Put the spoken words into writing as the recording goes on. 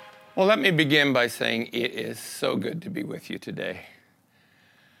Well, let me begin by saying it is so good to be with you today.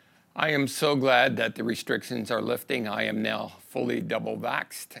 I am so glad that the restrictions are lifting. I am now fully double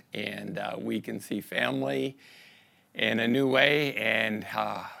vaxxed, and we can see family in a new way, and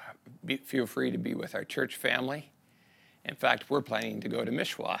feel free to be with our church family. In fact, we're planning to go to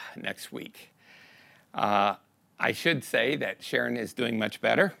Mishwa next week. I should say that Sharon is doing much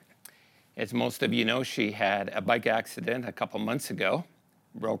better. As most of you know, she had a bike accident a couple months ago,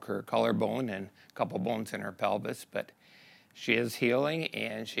 broke her collarbone and a couple bones in her pelvis, but she is healing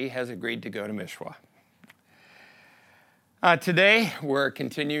and she has agreed to go to Mishwa. Today, we're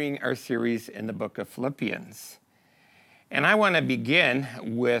continuing our series in the book of Philippians. And I want to begin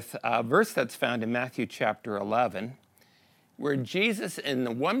with a verse that's found in Matthew chapter 11, where Jesus, in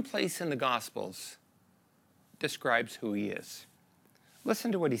the one place in the Gospels, describes who he is. Listen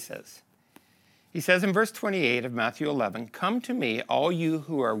to what he says. He says in verse 28 of Matthew 11, "Come to me, all you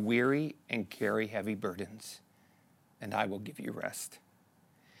who are weary and carry heavy burdens, and I will give you rest.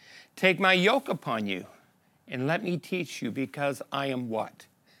 Take my yoke upon you, and let me teach you, because I am" what?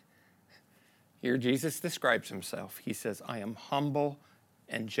 Here Jesus describes himself. He says, "I am humble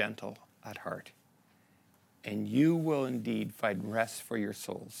and gentle at heart, and you will indeed find rest for your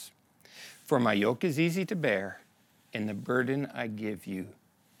souls. For my yoke is easy to bear, and the burden I give you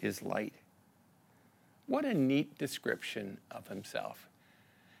is light." What a neat description of himself.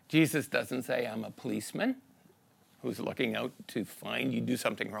 Jesus doesn't say, "I'm a policeman who's looking out to find you do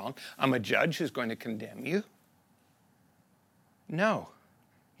something wrong. I'm a judge who's going to condemn you." No.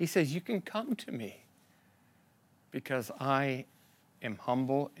 He says, "You can come to me because I am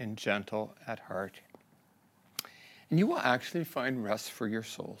humble and gentle at heart, and you will actually find rest for your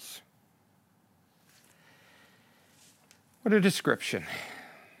souls." What a description.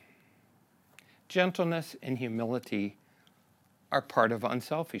 Gentleness and humility are part of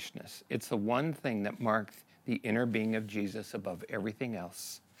unselfishness. It's the one thing that marks the inner being of Jesus above everything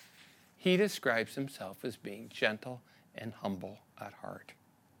else. He describes himself as being gentle and humble at heart.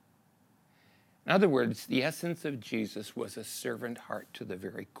 In other words, the essence of Jesus was a servant heart to the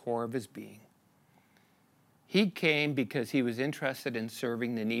very core of his being. He came because he was interested in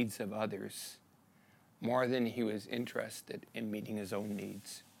serving the needs of others more than he was interested in meeting his own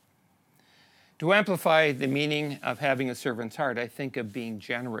needs. To amplify the meaning of having a servant's heart, I think of being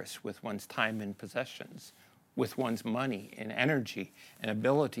generous with one's time and possessions, with one's money and energy and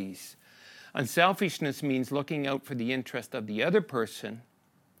abilities. Unselfishness means looking out for the interest of the other person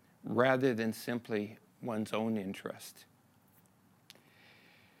rather than simply one's own interest.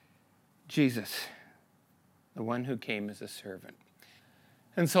 Jesus, the one who came as a servant.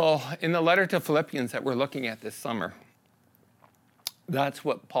 And so in the letter to Philippians that we're looking at this summer, that's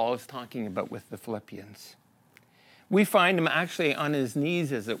what Paul is talking about with the Philippians. We find him actually on his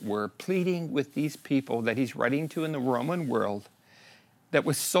knees, as it were, pleading with these people that he's writing to in the Roman world that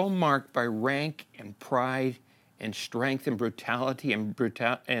was so marked by rank and pride and strength and brutality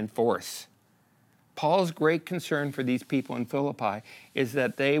and force. Paul's great concern for these people in Philippi is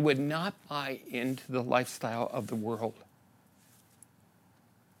that they would not buy into the lifestyle of the world.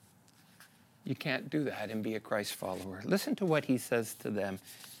 You can't do that and be a Christ follower. Listen to what he says to them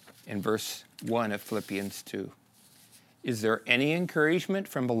in verse 1 of Philippians 2. "Is there any encouragement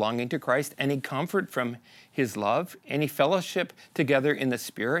from belonging to Christ? Any comfort from his love? Any fellowship together in the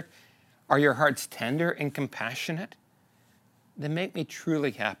Spirit? Are your hearts tender and compassionate? Then make me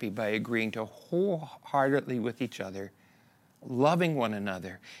truly happy by agreeing to wholeheartedly with each other, loving one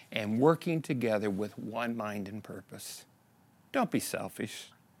another, and working together with one mind and purpose. Don't be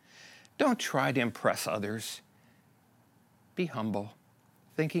selfish. Don't try to impress others. Be humble,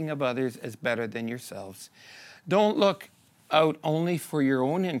 thinking of others as better than yourselves. Don't look out only for your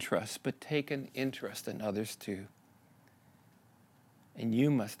own interests, but take an interest in others too. And you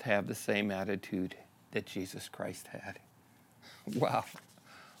must have the same attitude that Jesus Christ had." Wow,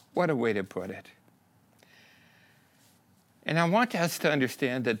 what a way to put it. And I want us to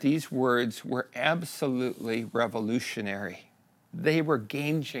understand that these words were absolutely revolutionary. They were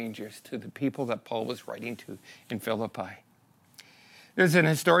game changers to the people that Paul was writing to in Philippi. There's an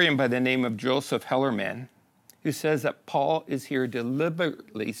historian by the name of Joseph Hellerman who says that Paul is here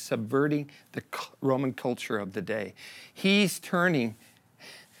deliberately subverting the Roman culture of the day. He's turning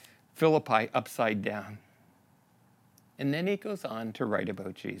Philippi upside down. And then he goes on to write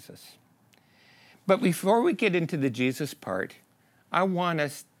about Jesus. But before we get into the Jesus part, I want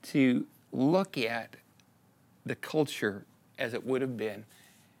us to look at the culture as it would have been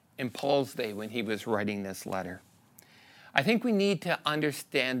in Paul's day when he was writing this letter. I think we need to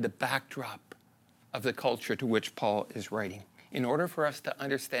understand the backdrop of the culture to which Paul is writing. in order for us to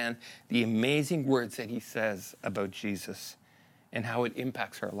understand the amazing words that he says about Jesus and how it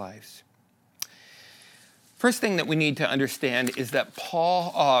impacts our lives. First thing that we need to understand is that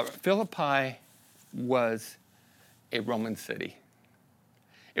Philippi was a Roman city.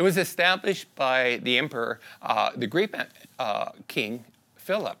 It was established by the emperor, the Greek king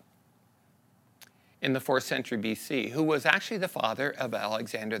Philip, in the 4th century BC, who was actually the father of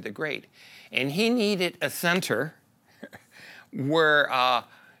Alexander the Great. And he needed a center where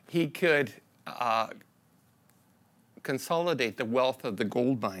he could consolidate the wealth of the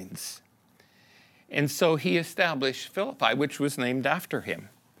gold mines. And so he established Philippi, which was named after him.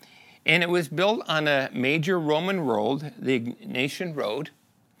 And it was built on a major Roman road, the Egnatian Road.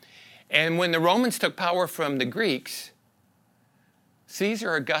 And when the Romans took power from the Greeks,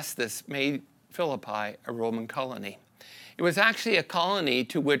 Caesar Augustus made Philippi a Roman colony. It was actually a colony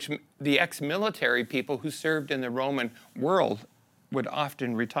to which the ex-military people who served in the Roman world would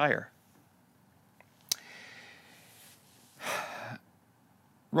often retire.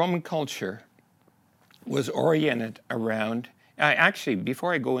 Roman culture was oriented around, actually,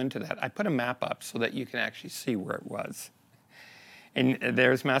 before I go into that, I put a map up so that you can actually see where it was. And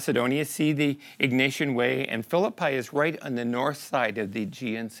there's Macedonia, see the Egnatian Way, and Philippi is right on the north side of the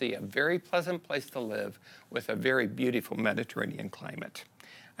Aegean Sea, a very pleasant place to live with a very beautiful Mediterranean climate.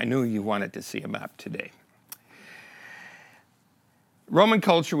 I knew you wanted to see a map today. Roman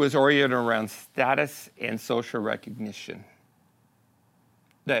culture was oriented around status and social recognition.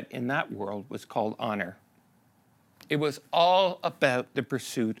 That in that world was called honor. It was all about the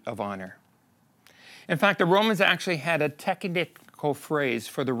pursuit of honor. In fact, the Romans actually had a technical phrase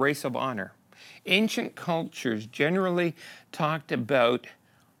for the race of honor. Ancient cultures generally talked about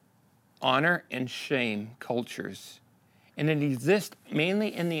honor and shame cultures, and it exists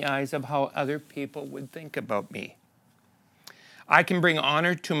mainly in the eyes of how other people would think about me. I can bring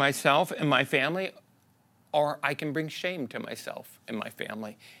honor to myself and my family, or I can bring shame to myself and my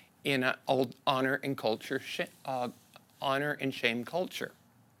family in an old honor and shame culture.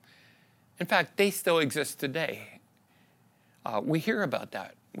 In fact, they still exist today. We hear about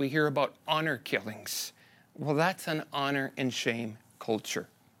that. We hear about honor killings. Well, that's an honor and shame culture.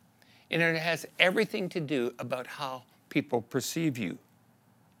 And it has everything to do about how people perceive you.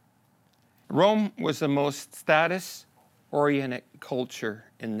 Rome was the most status-oriented culture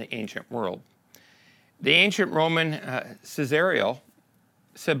in the ancient world. The ancient Roman Caesarial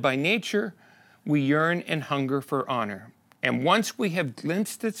said, by nature, we yearn and hunger for honor. And once we have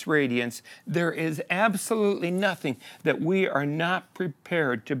glimpsed its radiance, there is absolutely nothing that we are not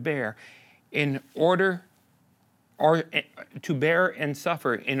prepared to bear in order, or to bear and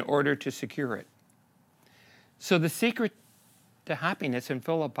suffer in order to secure it. So the secret to happiness in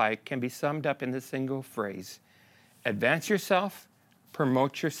Philippi can be summed up in the single phrase: advance yourself,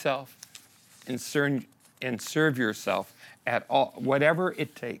 promote yourself, and serve yourself at all, whatever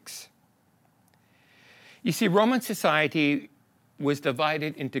it takes. You see, Roman society was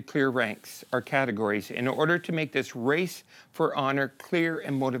divided into clear ranks or categories in order to make this race for honor clear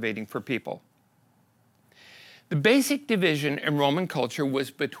and motivating for people. The basic division in Roman culture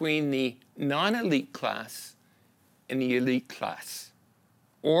was between the non-elite class and the elite class.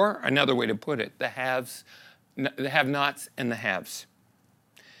 Or, another way to put it, the have-nots and the haves.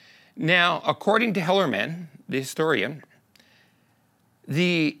 Now, according to Hellerman, the historian,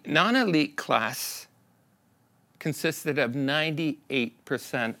 the non-elite class consisted of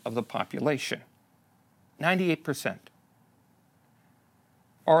 98% of the population. 98%.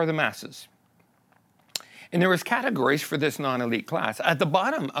 Or the masses. And there was categories for this non-elite class. At the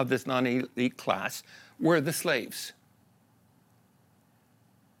bottom of this non-elite class were the slaves.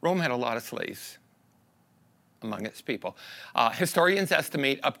 Rome had a lot of slaves among its people. Historians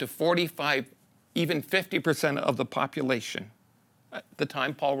estimate up to 45, even 50% of the population at the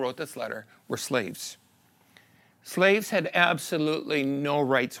time Paul wrote this letter were slaves. Slaves had absolutely no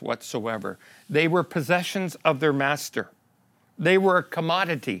rights whatsoever. They were possessions of their master. They were a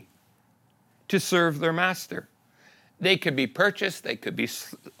commodity to serve their master. They could be purchased, they could be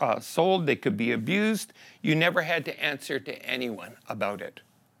sold, they could be abused. You never had to answer to anyone about it.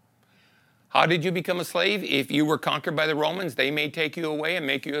 How did you become a slave? If you were conquered by the Romans, they may take you away and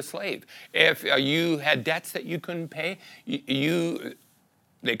make you a slave. If you had debts that you couldn't pay,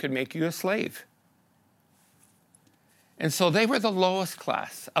 they could make you a slave. And so they were the lowest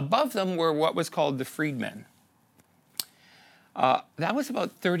class. Above them were what was called the freedmen. That was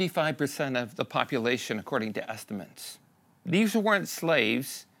about 35% of the population, according to estimates. These weren't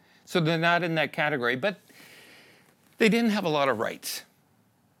slaves, so they're not in that category, but they didn't have a lot of rights.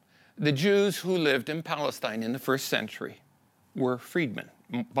 The Jews who lived in Palestine in the 1st century were freedmen,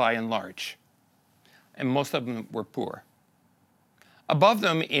 by and large, and most of them were poor. Above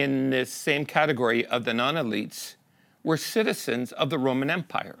them in this same category of the non-elites were citizens of the Roman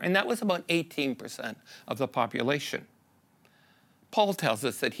Empire, and that was about 18% of the population. Paul tells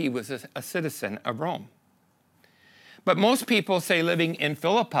us that he was a citizen of Rome. But most people, say, living in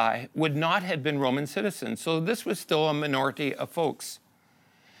Philippi would not have been Roman citizens, so this was still a minority of folks.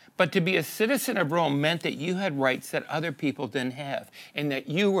 But to be a citizen of Rome meant that you had rights that other people didn't have, and that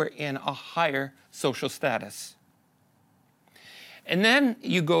you were in a higher social status. And then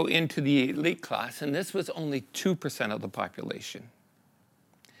you go into the elite class, and this was only 2% of the population.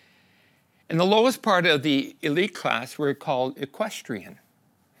 And the lowest part of the elite class were called equestrian.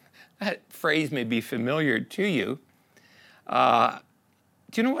 That phrase may be familiar to you. Do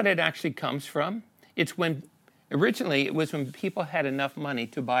you know what it actually comes from? Originally, it was when people had enough money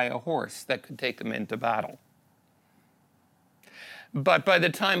to buy a horse that could take them into battle. But by the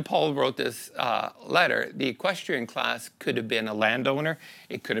time Paul wrote this letter, the equestrian class could have been a landowner.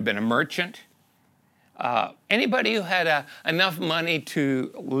 It could have been a merchant. Anybody who had enough money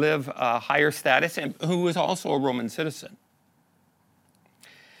to live a higher status and who was also a Roman citizen.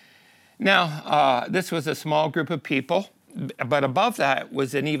 Now, this was a small group of people, but above that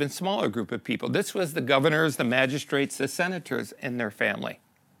was an even smaller group of people. This was the governors, the magistrates, the senators and their family.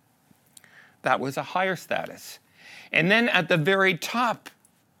 That was a higher status. And then at the very top,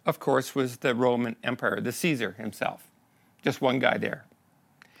 of course, was the Roman Emperor, the Caesar himself. Just one guy there.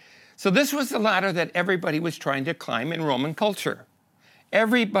 So this was the ladder that everybody was trying to climb in Roman culture.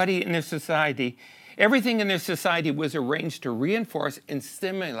 Everybody in their society, everything in their society was arranged to reinforce and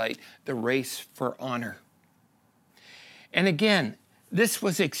stimulate the race for honor. And again, this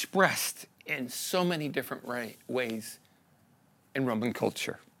was expressed in so many different ways in Roman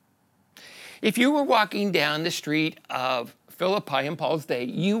culture. If you were walking down the street of Philippi in Paul's day,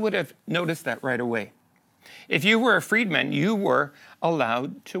 you would have noticed that right away. If you were a freedman, you were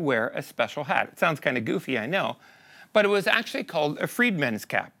allowed to wear a special hat. It sounds kind of goofy, I know, but it was actually called a freedman's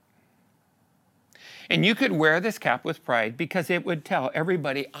cap. And you could wear this cap with pride because it would tell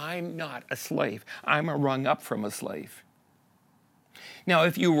everybody, I'm not a slave. I'm a rung up from a slave. Now,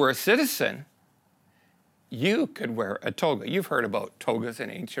 if you were a citizen, you could wear a toga. You've heard about togas in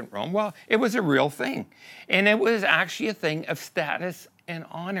ancient Rome. Well, it was a real thing. And it was actually a thing of status and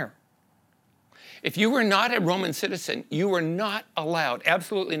honor. If you were not a Roman citizen, you were not allowed,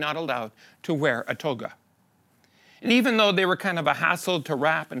 absolutely not allowed, to wear a toga. And even though they were kind of a hassle to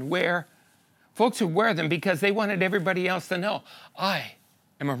wrap and wear, folks would wear them because they wanted everybody else to know, I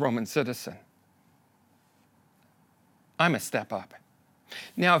am a Roman citizen. I'm a step up.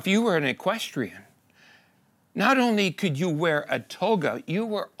 Now, if you were an equestrian, not only could you wear a toga, you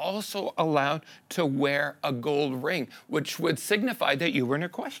were also allowed to wear a gold ring, which would signify that you were an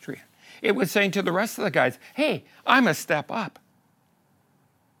equestrian. It was saying to the rest of the guys, hey, I'm a step up.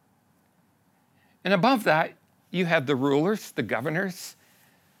 And above that, you have the rulers, the governors,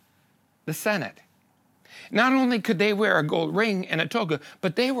 the Senate. Not only could they wear a gold ring and a toga,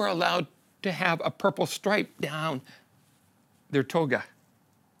 but they were allowed to have a purple stripe down their toga,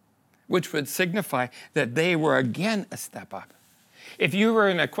 which would signify that they were again a step up. If you were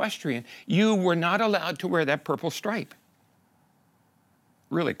an equestrian, you were not allowed to wear that purple stripe.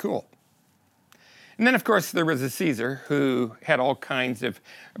 Really cool. And then, of course, there was a Caesar who had all kinds of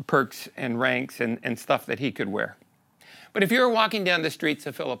perks and ranks and stuff that he could wear. But if you were walking down the streets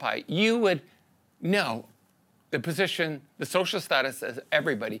of Philippi, you would know the position, the social status of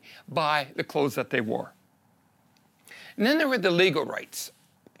everybody by the clothes that they wore. And then there were the legal rights.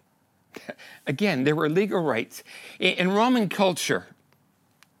 Again, there were legal rights. In Roman culture,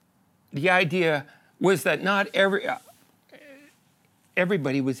 the idea was that not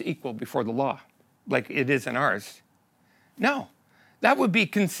everybody was equal before the law, like it is in ours. No, that would be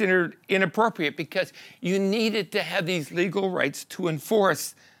considered inappropriate because you needed to have these legal rights to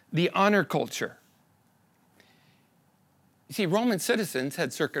enforce the honor culture. You see, Roman citizens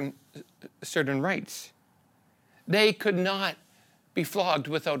had certain rights. They could not be flogged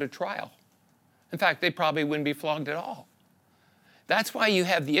without a trial. In fact, they probably wouldn't be flogged at all. That's why you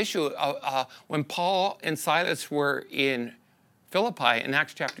have the issue of when Paul and Silas were in Philippi in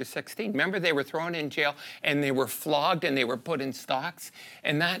Acts chapter 16. Remember, they were thrown in jail and they were flogged and they were put in stocks.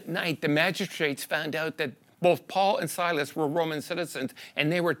 And that night, the magistrates found out that both Paul and Silas were Roman citizens,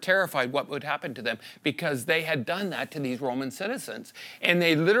 and they were terrified what would happen to them because they had done that to these Roman citizens. And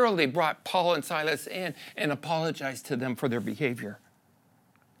they literally brought Paul and Silas in and apologized to them for their behavior.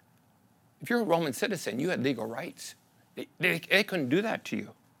 If you're a Roman citizen, you had legal rights. They couldn't do that to you.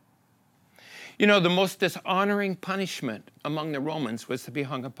 You know, the most dishonoring punishment among the Romans was to be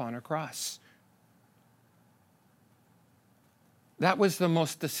hung upon a cross. That was the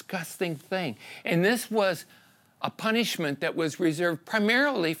most disgusting thing. And this was a punishment that was reserved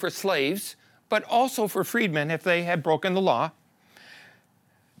primarily for slaves, but also for freedmen if they had broken the law.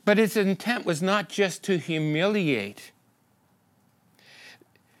 But its intent was not just to humiliate.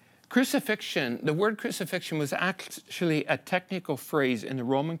 Crucifixion, the word crucifixion was actually a technical phrase in the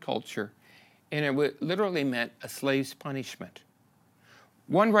Roman culture, and it literally meant a slave's punishment.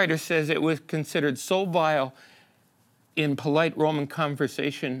 One writer says it was considered so vile in polite Roman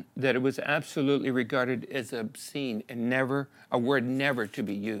conversation that it was absolutely regarded as obscene and a word never to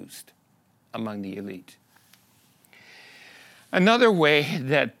be used among the elite. Another way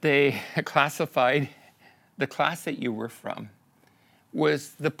that they classified the class that you were from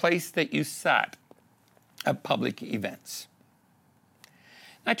was the place that you sat at public events.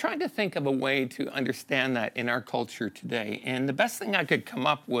 I tried to think of a way to understand that in our culture today, and the best thing I could come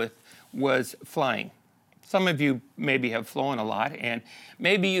up with was flying. Some of you maybe have flown a lot, and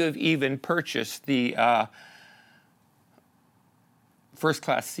maybe you have even purchased the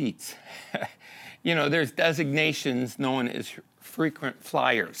first-class seats. You know, there's designations known as frequent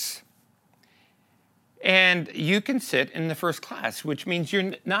flyers. And you can sit in the first class, which means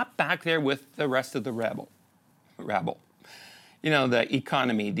you're not back there with the rest of the rabble. You know, the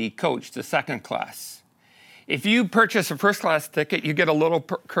economy, the coach, the second class. If you purchase a first class ticket, you get a little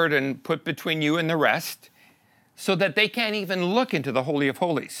curtain put between you and the rest so that they can't even look into the Holy of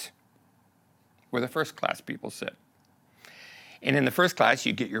Holies, where the first class people sit. And in the first class,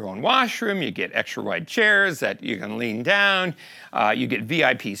 you get your own washroom, you get extra wide chairs that you can lean down, you get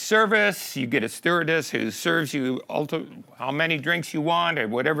VIP service, you get a stewardess who serves you how many drinks you want or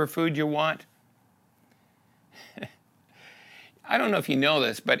whatever food you want. I don't know if you know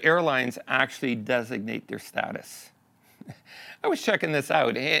this, but airlines actually designate their status. I was checking this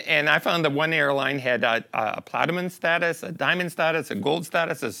out, and I found that one airline had a platinum status, a diamond status, a gold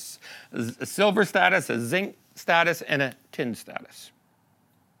status, a silver status, a zinc status, and a tin status.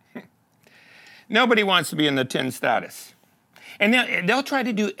 Nobody wants to be in the tin status. And they'll try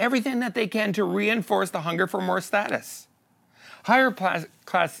to do everything that they can to reinforce the hunger for more status. Higher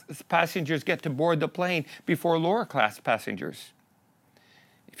class passengers get to board the plane before lower class passengers.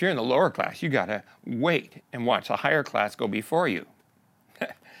 If you're in the lower class, you got to wait and watch the higher class go before you.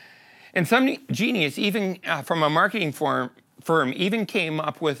 And some genius, even from a marketing firm, even came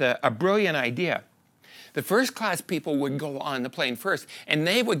up with a brilliant idea. The first class people would go on the plane first, and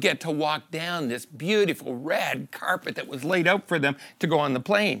they would get to walk down this beautiful red carpet that was laid out for them to go on the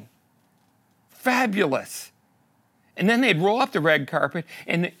plane. Fabulous. And then they'd roll up the red carpet,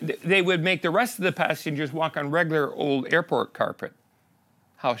 and they would make the rest of the passengers walk on regular old airport carpet.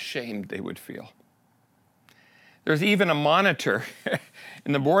 How ashamed they would feel. There's even a monitor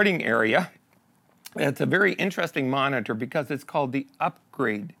in the boarding area. It's a very interesting monitor because it's called the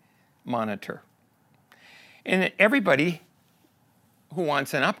upgrade monitor. And everybody who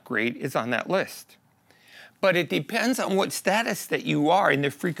wants an upgrade is on that list. But it depends on what status that you are in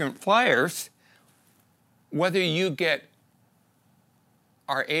the frequent flyers, whether you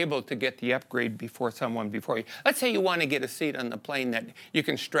are able to get the upgrade before someone before you. Let's say you want to get a seat on the plane that you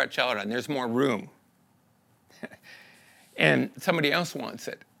can stretch out on. There's more room. And somebody else wants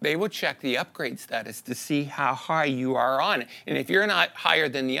it. They will check the upgrade status to see how high you are on it. And if you're not higher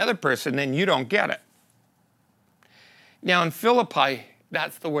than the other person, then you don't get it. Now in Philippi,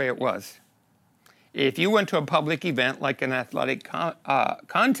 that's the way it was. If you went to a public event like an athletic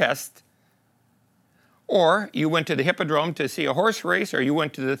contest, or you went to the hippodrome to see a horse race, or you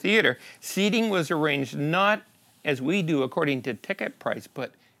went to the theater, seating was arranged not as we do according to ticket price,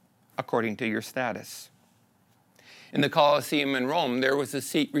 but according to your status. In the Colosseum in Rome, there was a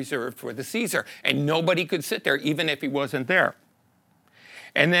seat reserved for the Caesar, and nobody could sit there, even if he wasn't there.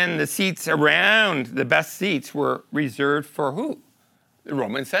 And then the seats around, the best seats, were reserved for who? The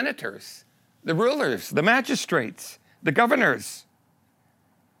Roman senators, the rulers, the magistrates, the governors.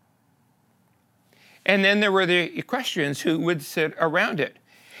 And then there were the equestrians who would sit around it.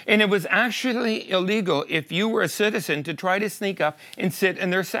 And it was actually illegal if you were a citizen to try to sneak up and sit in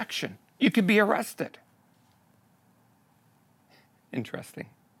their section. You could be arrested. Interesting.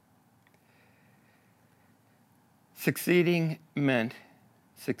 Succeeding meant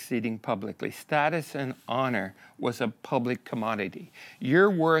succeeding publicly. Status and honor was a public commodity. Your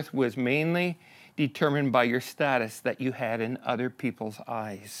worth was mainly determined by your status that you had in other people's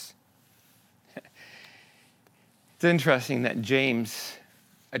eyes. It's interesting that James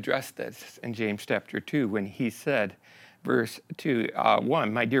addressed this in James chapter 2 when he said, verse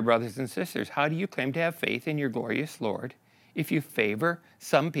 1, my dear brothers and sisters, how do you claim to have faith in your glorious Lord if you favor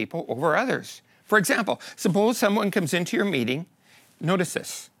some people over others? For example, suppose someone comes into your meeting, notice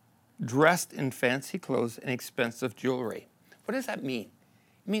this, dressed in fancy clothes and expensive jewelry. What does that mean?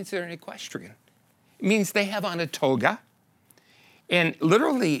 It means they're an equestrian. It means they have on a toga. And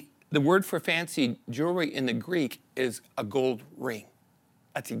literally, the word for fancy jewelry in the Greek is a gold ring.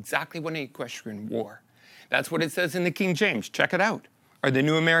 That's exactly what an equestrian wore. That's what it says in the King James. Check it out. Or the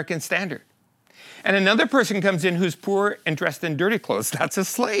New American Standard. And another person comes in who's poor and dressed in dirty clothes. That's a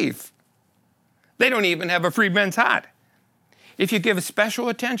slave. They don't even have a freedman's hat. If you give special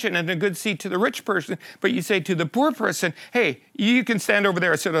attention and a good seat to the rich person, but you say to the poor person, hey, you can stand over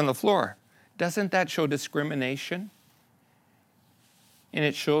there or sit on the floor, doesn't that show discrimination? And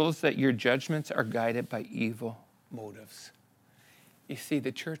it shows that your judgments are guided by evil motives. You see,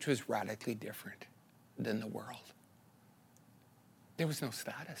 the church was radically different than the world. There was no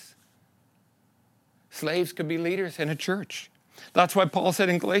status. Slaves could be leaders in a church. That's why Paul said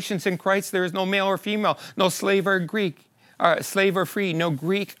in Galatians, in Christ there is no male or female, no slave or Greek, slave or free, no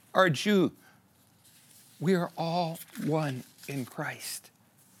Greek or Jew. We are all one in Christ.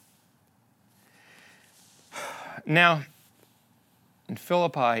 Now, in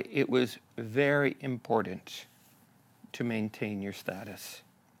Philippi, it was very important to maintain your status.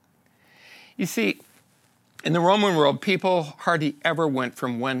 You see, in the Roman world, people hardly ever went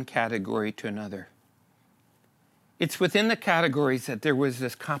from one category to another. It's within the categories that there was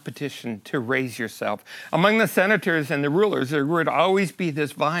this competition to raise yourself. Among the senators and the rulers, there would always be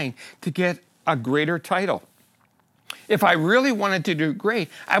this vying to get a greater title. If I really wanted to do great,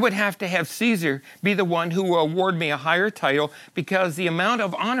 I would have to have Caesar be the one who will award me a higher title because the amount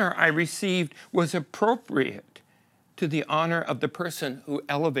of honor I received was appropriate to the honor of the person who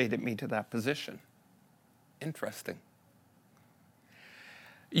elevated me to that position. Interesting.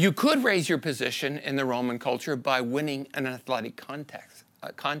 You could raise your position in the Roman culture by winning an athletic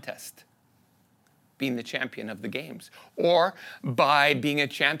contest, being the champion of the games, or by being a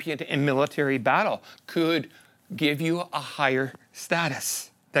champion in military battle could give you a higher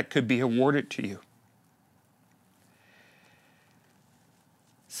status that could be awarded to you.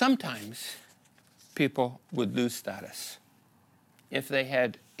 Sometimes people would lose status if they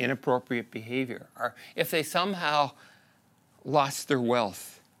had inappropriate behavior or if they somehow lost their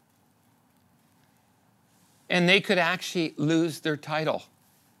wealth. And they could actually lose their title.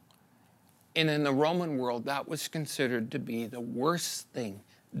 And in the Roman world, that was considered to be the worst thing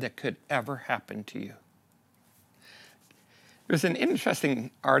that could ever happen to you. There's an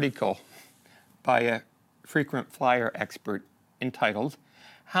interesting article by a frequent flyer expert entitled,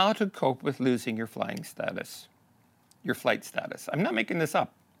 How to Cope with Losing Your Flight Status. I'm not making this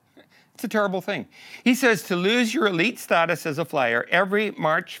up. It's a terrible thing. He says to lose your elite status as a flyer, every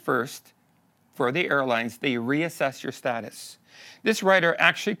March 1st for the airlines, they reassess your status. This writer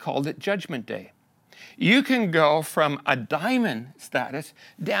actually called it Judgment Day. You can go from a diamond status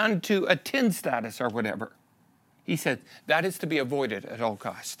down to a tin status or whatever. He said that is to be avoided at all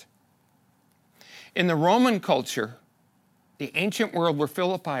cost. In the Roman culture, the ancient world where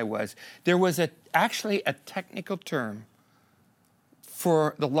Philippi was, there was actually a technical term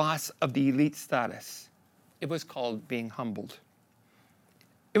for the loss of the elite status. It was called being humbled.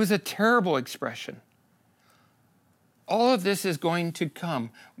 It was a terrible expression. All of this is going to come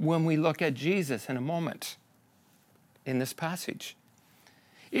when we look at Jesus in a moment in this passage.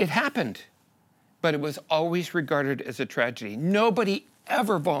 It happened, but it was always regarded as a tragedy. Nobody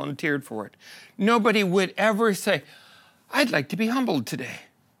ever volunteered for it. Nobody would ever say, I'd like to be humbled today.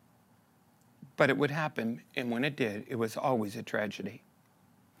 But it would happen, and when it did, it was always a tragedy.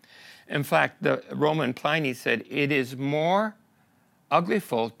 In fact, the Roman Pliny said, it is more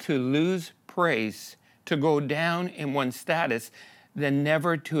uglyful to lose praise, to go down in one's status, than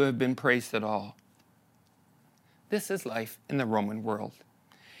never to have been praised at all. This is life in the Roman world.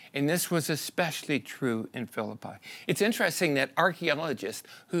 And this was especially true in Philippi. It's interesting that archaeologists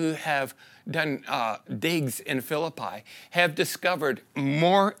who have done digs in Philippi have discovered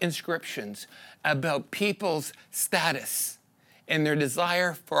more inscriptions about people's status and their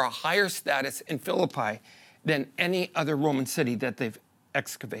desire for a higher status in Philippi than any other Roman city that they've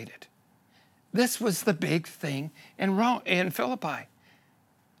excavated. This was the big thing in Philippi,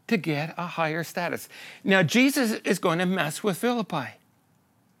 to get a higher status. Now, Jesus is going to mess with Philippi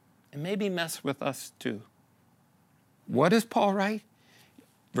and maybe mess with us too. What does Paul write?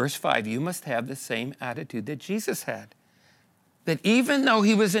 Verse 5, you must have the same attitude that Jesus had. That even though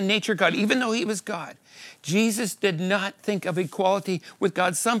he was in nature God, even though he was God, Jesus did not think of equality with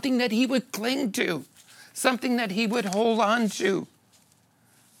God something that he would cling to, something that he would hold on to.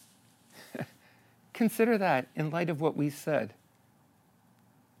 Consider that in light of what we said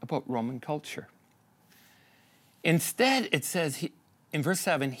about Roman culture. Instead, it says in verse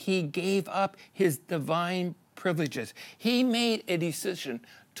 7, he gave up his divine privileges. He made a decision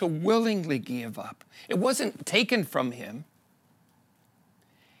to willingly give up. It wasn't taken from him.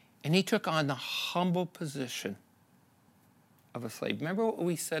 And he took on the humble position of a slave. Remember what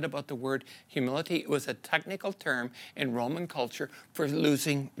we said about the word humility? It was a technical term in Roman culture for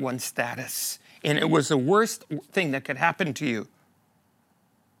losing one's status. And it was the worst thing that could happen to you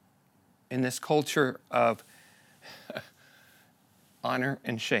in this culture of honor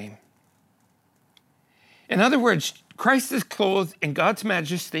and shame. In other words, Christ is clothed in God's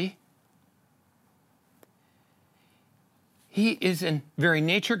majesty. He is in very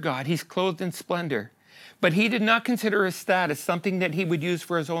nature God. He's clothed in splendor. But he did not consider his status something that he would use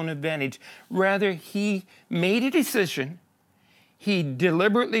for his own advantage. Rather, he made a decision. He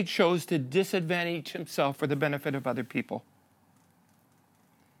deliberately chose to disadvantage himself for the benefit of other people.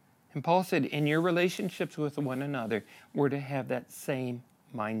 And Paul said, in your relationships with one another, we're to have that same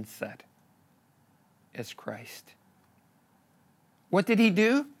mindset as Christ. What did he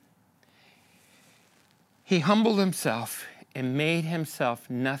do? He humbled himself and made himself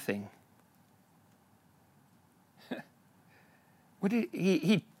nothing. What did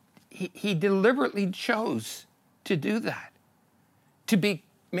he deliberately chose to do that, to be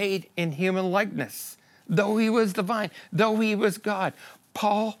made in human likeness, though he was divine, though he was God.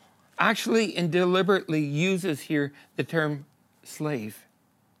 Paul actually and deliberately uses here the term slave.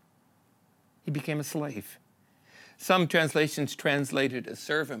 He became a slave. Some translations translate it as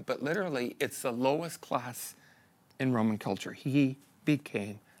servant, but literally it's the lowest class in Roman culture. He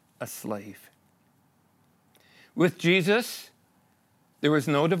became a slave. With Jesus, there was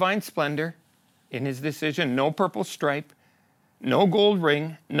no divine splendor in his decision, no purple stripe, no gold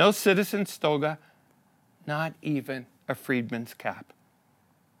ring, no citizen's toga, not even a freedman's cap.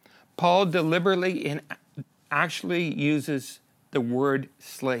 Paul deliberately and actually uses the word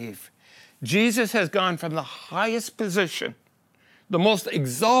slave. Jesus has gone from the highest position, the most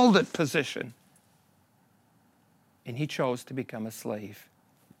exalted position, and he chose to become a slave,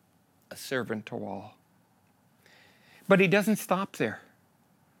 a servant to all. But he doesn't stop there.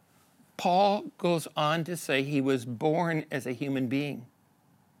 Paul goes on to say he was born as a human being.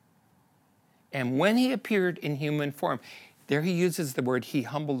 And when he appeared in human form, there he uses the word, he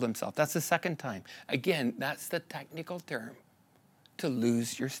humbled himself. That's the second time. Again, that's the technical term to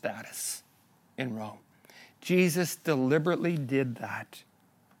lose your status in Rome. Jesus deliberately did that.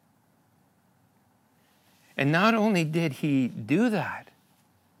 And not only did he do that,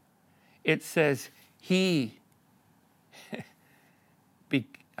 it says he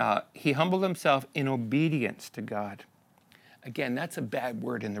humbled himself in obedience to God. Again, that's a bad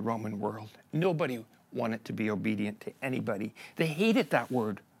word in the Roman world. Nobody wanted to be obedient to anybody. They hated that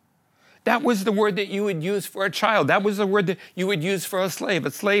word. That was the word that you would use for a child. That was the word that you would use for a slave.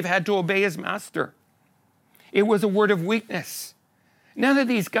 A slave had to obey his master. It was a word of weakness. None of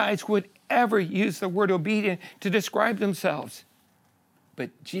these guys would ever use the word obedient to describe themselves.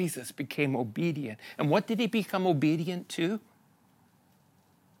 But Jesus became obedient. And what did he become obedient to?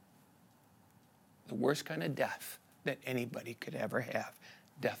 The worst kind of death that anybody could ever have.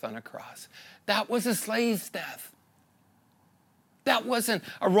 Death on a cross. That was a slave's death. That wasn't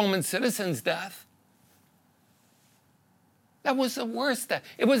a Roman citizen's death. That was the worst death.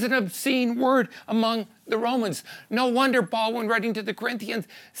 It was an obscene word among the Romans. No wonder Paul, when writing to the Corinthians,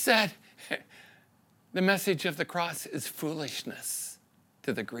 said, the message of the cross is foolishness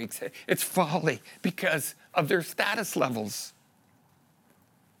to the Greeks. It's folly because of their status levels.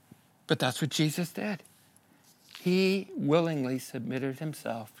 But that's what Jesus did. He willingly submitted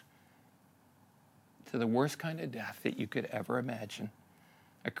himself to the worst kind of death that you could ever imagine,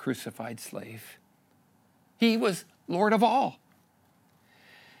 a crucified slave. He was Lord of all.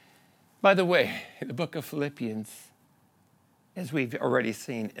 By the way, the book of Philippians, as we've already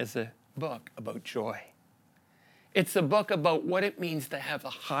seen, is a book about joy. It's a book about what it means to have the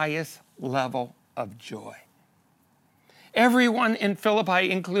highest level of joy. Everyone in Philippi,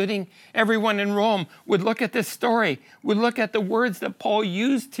 including everyone in Rome, would look at this story, would look at the words that Paul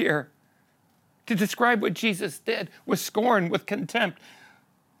used here to describe what Jesus did with scorn, with contempt,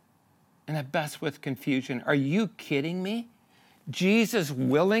 and at best with confusion. Are you kidding me? Jesus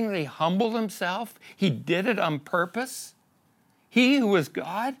willingly humbled himself. He did it on purpose. He who was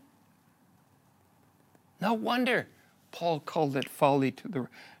God. No wonder Paul called it folly to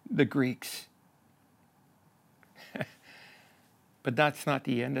the Greeks. But that's not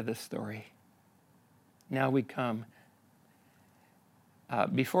the end of the story. Now we come.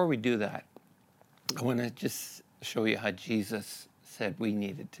 Before we do that, I want to just show you how Jesus said we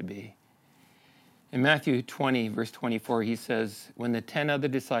needed to be. In Matthew 20, verse 24, he says, when the 10 other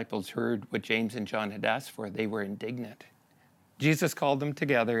disciples heard what James and John had asked for, they were indignant. Jesus called them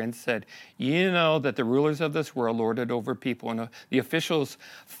together and said, you know that the rulers of this world lord it over people, and the officials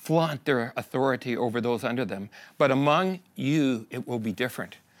flaunt their authority over those under them. But among you, it will be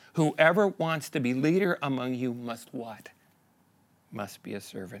different. Whoever wants to be leader among you must what? Must be a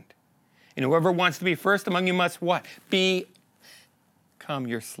servant. And whoever wants to be first among you must what? Become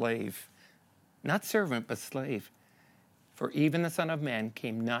your slave. Not servant, but slave. For even the Son of Man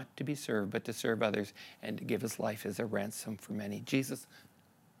came not to be served, but to serve others and to give his life as a ransom for many. Jesus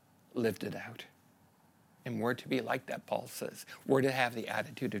lived it out. And we're to be like that, Paul says. We're to have the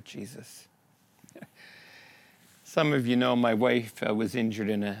attitude of Jesus. Some of you know my wife was injured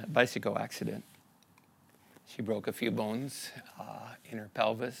in a bicycle accident. She broke a few bones in her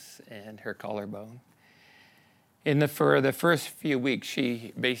pelvis and her collarbone. For the first few weeks,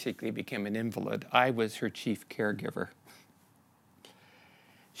 she basically became an invalid. I was her chief caregiver.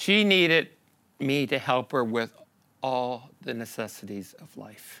 She needed me to help her with all the necessities of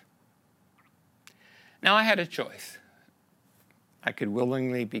life. Now, I had a choice. I could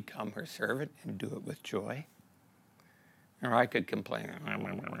willingly become her servant and do it with joy. Or I could complain,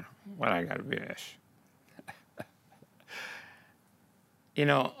 what I got to finish. You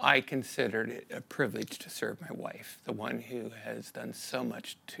know, I considered it a privilege to serve my wife, the one who has done so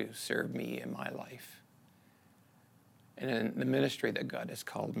much to serve me in my life, and in the ministry that God has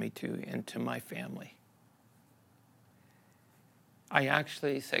called me to and to my family. I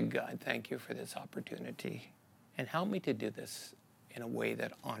actually said, God, thank you for this opportunity, and help me to do this in a way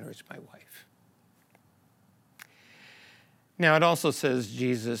that honors my wife. Now, it also says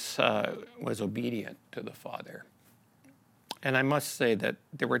Jesus was obedient to the Father. And I must say that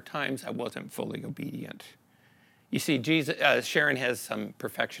there were times I wasn't fully obedient. You see, Sharon has some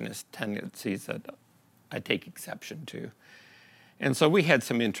perfectionist tendencies that I take exception to. And so we had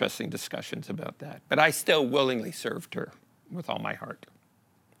some interesting discussions about that. But I still willingly served her with all my heart.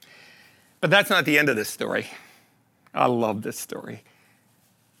 But that's not the end of this story. I love this story.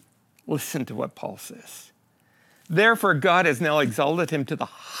 Listen to what Paul says. Therefore, God has now exalted him to the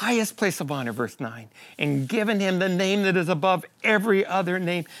highest place of honor, verse 9, and given him the name that is above every other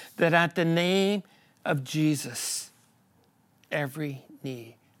name, that at the name of Jesus, every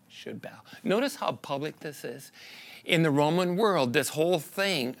knee should bow. Notice how public this is. In the Roman world, this whole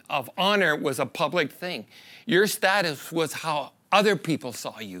thing of honor was a public thing. Your status was how other people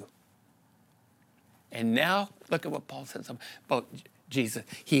saw you. And now, look at what Paul says about Jesus.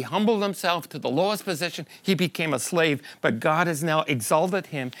 He humbled himself to the lowest position. He became a slave, but God has now exalted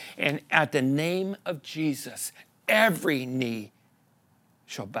him. And at the name of Jesus, every knee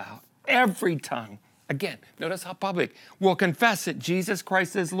shall bow, every tongue. Again, notice how public. Will confess that Jesus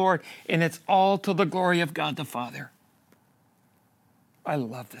Christ is Lord, and it's all to the glory of God the Father. I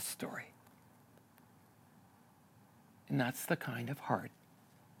love this story. And that's the kind of heart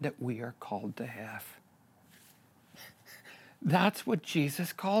that we are called to have. That's what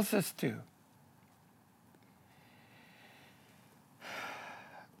Jesus calls us to.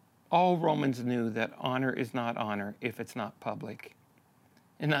 All Romans knew that honor is not honor if it's not public.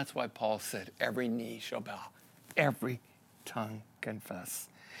 And that's why Paul said, every knee shall bow, every tongue confess.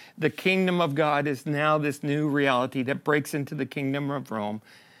 The kingdom of God is now this new reality that breaks into the kingdom of Rome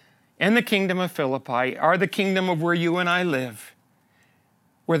and the kingdom of Philippi, are the kingdom of where you and I live,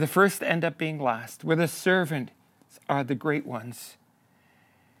 where the first end up being last, where the servant are the great ones.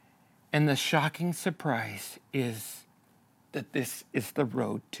 And the shocking surprise is that this is the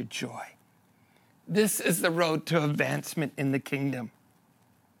road to joy. This is the road to advancement in the kingdom.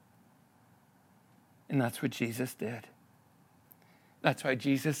 And that's what Jesus did. That's why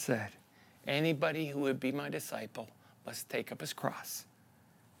Jesus said, anybody who would be my disciple must take up his cross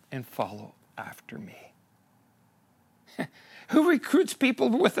and follow after me. Who recruits people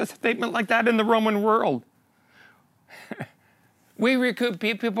with a statement like that in the Roman world? We recruit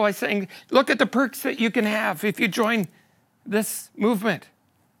people by saying, look at the perks that you can have if you join this movement.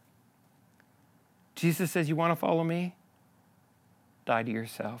 Jesus says, you want to follow me? Die to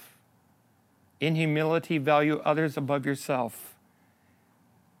yourself. In humility, value others above yourself.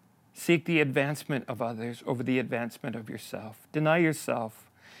 Seek the advancement of others over the advancement of yourself. Deny yourself.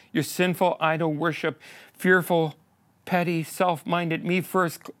 Your sinful idol worship, fearful, petty, self-minded, me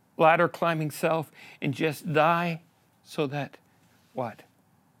first, ladder climbing self, and just die so that, what?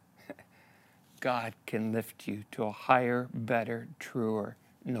 God can lift you to a higher, better, truer,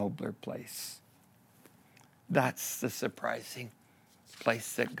 nobler place. That's the surprising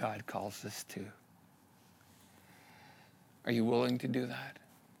place that God calls us to. Are you willing to do that?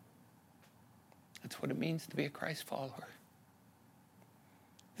 That's what it means to be a Christ follower.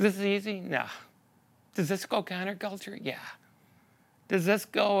 Is this easy? No. Does this go counterculture? Yeah. Does this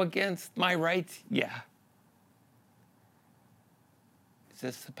go against my rights? Yeah. Is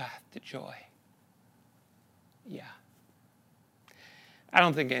this the path to joy? Yeah. I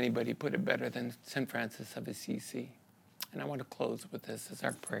don't think anybody put it better than St. Francis of Assisi. And I want to close with this as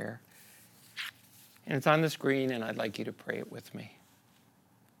our prayer. And it's on the screen, and I'd like you to pray it with me.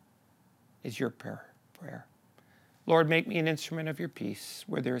 Is your prayer. Lord, make me an instrument of your peace.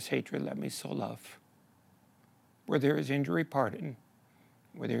 Where there is hatred, let me sow love. Where there is injury, pardon.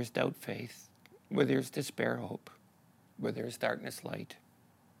 Where there is doubt, faith. Where there is despair, hope. Where there is darkness, light.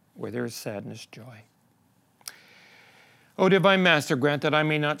 Where there is sadness, joy. O divine Master, grant that I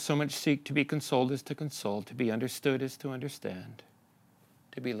may not so much seek to be consoled as to console, to be understood as to understand,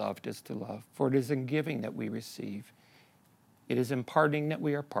 to be loved as to love. For it is in giving that we receive. It is in pardoning that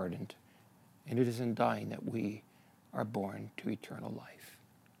we are pardoned. And it is in dying that we are born to eternal life.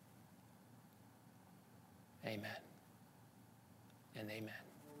 Amen and amen.